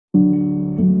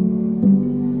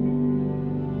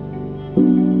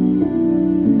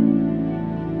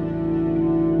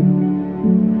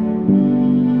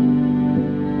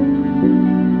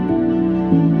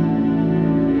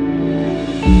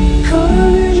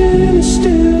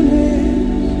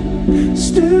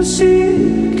Still see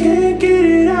it, can't get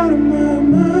it out of my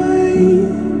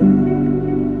mind.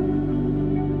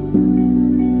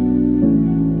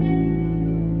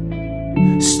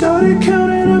 Started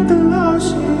counting up the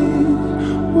losses,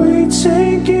 weight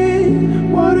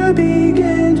sinking, water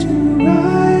began to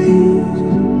rise.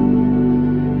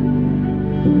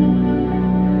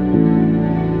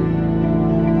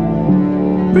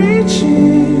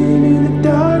 Reaching in the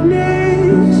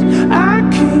darkness, I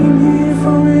came here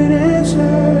for an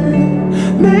answer.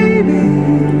 Maybe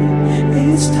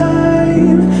it's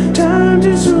time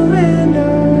to surrender.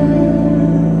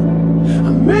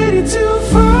 I'm ready to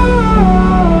fall.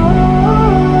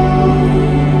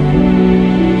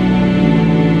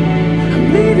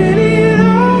 I'm leaving it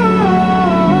all.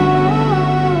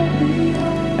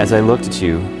 As I looked at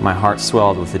you, my heart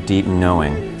swelled with a deep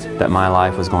knowing that my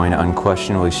life was going to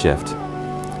unquestionably shift.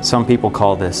 Some people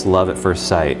call this love at first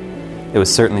sight. It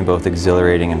was certainly both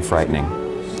exhilarating and frightening.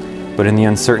 But in the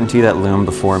uncertainty that loomed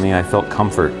before me, I felt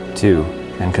comfort, too,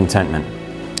 and contentment.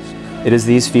 It is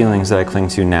these feelings that I cling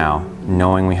to now,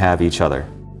 knowing we have each other.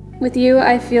 With you,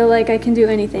 I feel like I can do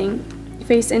anything,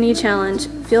 face any challenge,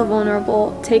 feel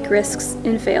vulnerable, take risks,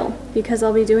 and fail, because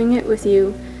I'll be doing it with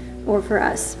you or for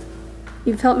us.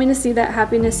 You've helped me to see that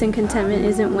happiness and contentment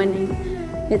isn't winning.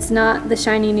 It's not the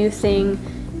shiny new thing,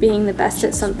 being the best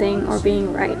at something, or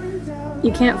being right.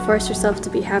 You can't force yourself to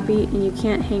be happy, and you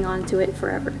can't hang on to it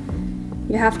forever.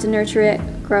 You have to nurture it,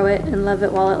 grow it, and love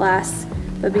it while it lasts,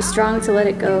 but be strong to let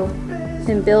it go,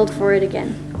 and build for it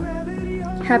again.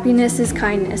 Happiness is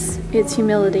kindness, it's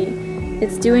humility,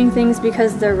 it's doing things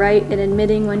because they're right and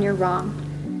admitting when you're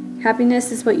wrong.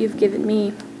 Happiness is what you've given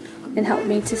me and helped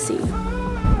me to see.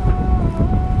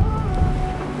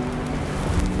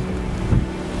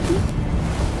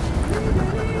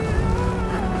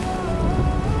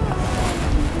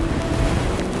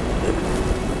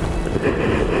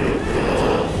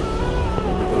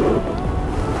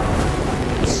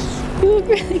 You look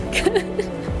really good.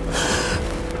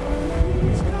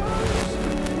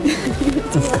 You did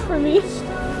too well for me.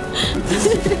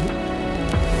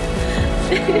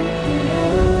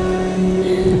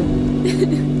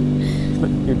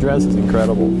 Your dress is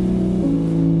incredible.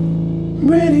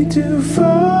 Ready to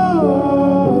fall.